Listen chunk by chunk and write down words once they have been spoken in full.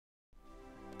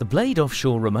The Blade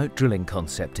Offshore remote drilling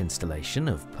concept installation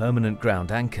of permanent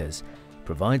ground anchors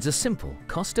provides a simple,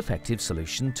 cost-effective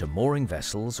solution to mooring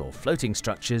vessels or floating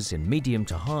structures in medium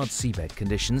to hard seabed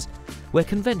conditions where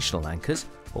conventional anchors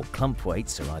or clump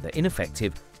weights are either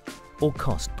ineffective or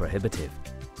cost prohibitive.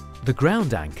 The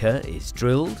ground anchor is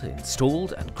drilled,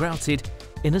 installed and grouted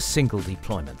in a single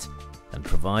deployment and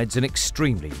provides an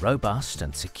extremely robust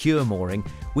and secure mooring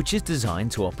which is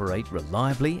designed to operate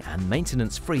reliably and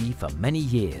maintenance-free for many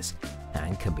years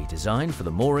and can be designed for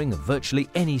the mooring of virtually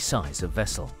any size of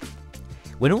vessel.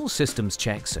 When all systems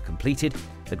checks are completed,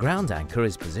 the ground anchor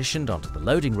is positioned onto the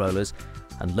loading rollers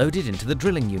and loaded into the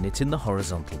drilling unit in the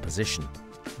horizontal position.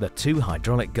 The two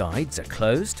hydraulic guides are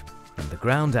closed and the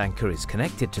ground anchor is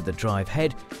connected to the drive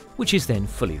head, which is then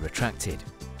fully retracted.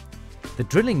 The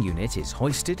drilling unit is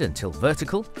hoisted until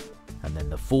vertical, and then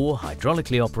the four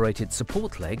hydraulically operated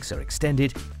support legs are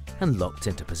extended and locked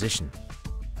into position.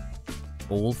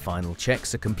 All final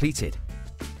checks are completed.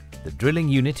 The drilling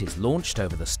unit is launched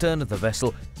over the stern of the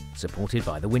vessel, supported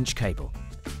by the winch cable.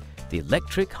 The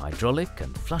electric, hydraulic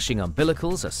and flushing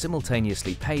umbilicals are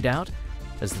simultaneously paid out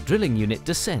as the drilling unit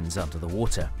descends under the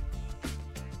water.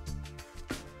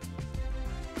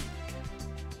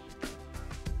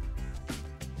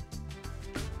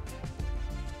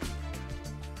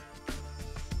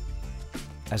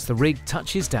 As the rig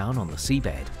touches down on the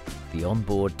seabed, the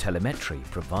onboard telemetry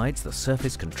provides the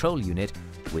surface control unit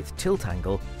with tilt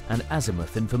angle and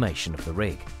azimuth information of the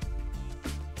rig.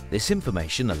 This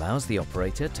information allows the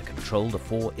operator to control the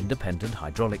four independent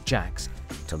hydraulic jacks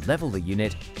to level the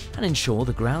unit and ensure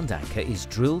the ground anchor is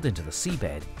drilled into the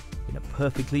seabed in a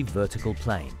perfectly vertical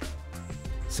plane.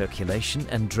 Circulation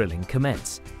and drilling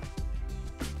commence.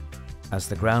 As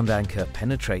the ground anchor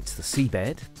penetrates the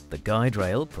seabed, the guide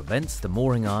rail prevents the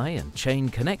mooring eye and chain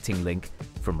connecting link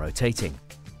from rotating.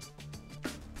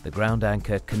 The ground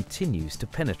anchor continues to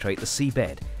penetrate the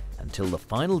seabed until the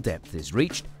final depth is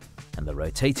reached and the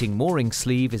rotating mooring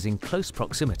sleeve is in close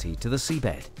proximity to the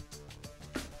seabed.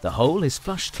 The hole is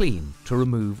flushed clean to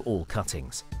remove all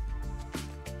cuttings.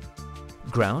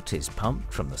 Grout is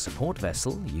pumped from the support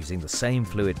vessel using the same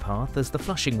fluid path as the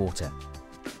flushing water.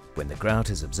 When the grout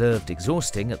is observed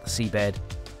exhausting at the seabed,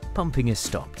 pumping is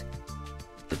stopped.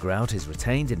 The grout is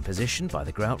retained in position by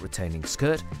the grout retaining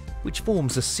skirt, which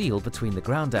forms a seal between the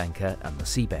ground anchor and the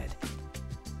seabed.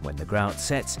 When the grout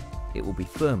sets, it will be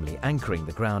firmly anchoring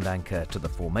the ground anchor to the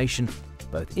formation,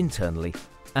 both internally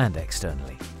and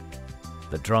externally.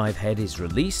 The drive head is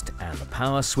released and the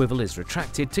power swivel is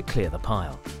retracted to clear the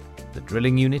pile. The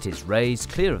drilling unit is raised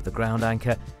clear of the ground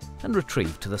anchor and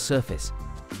retrieved to the surface.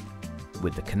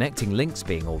 With the connecting links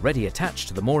being already attached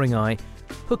to the mooring eye,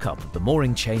 hookup of the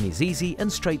mooring chain is easy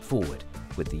and straightforward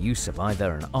with the use of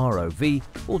either an ROV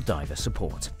or diver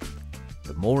support.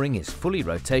 The mooring is fully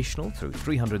rotational through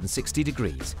 360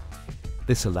 degrees.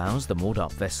 This allows the moored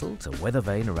up vessel to weather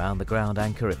vane around the ground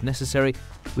anchor if necessary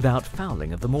without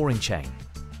fouling of the mooring chain.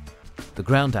 The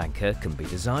ground anchor can be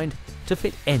designed to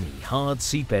fit any hard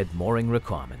seabed mooring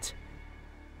requirement.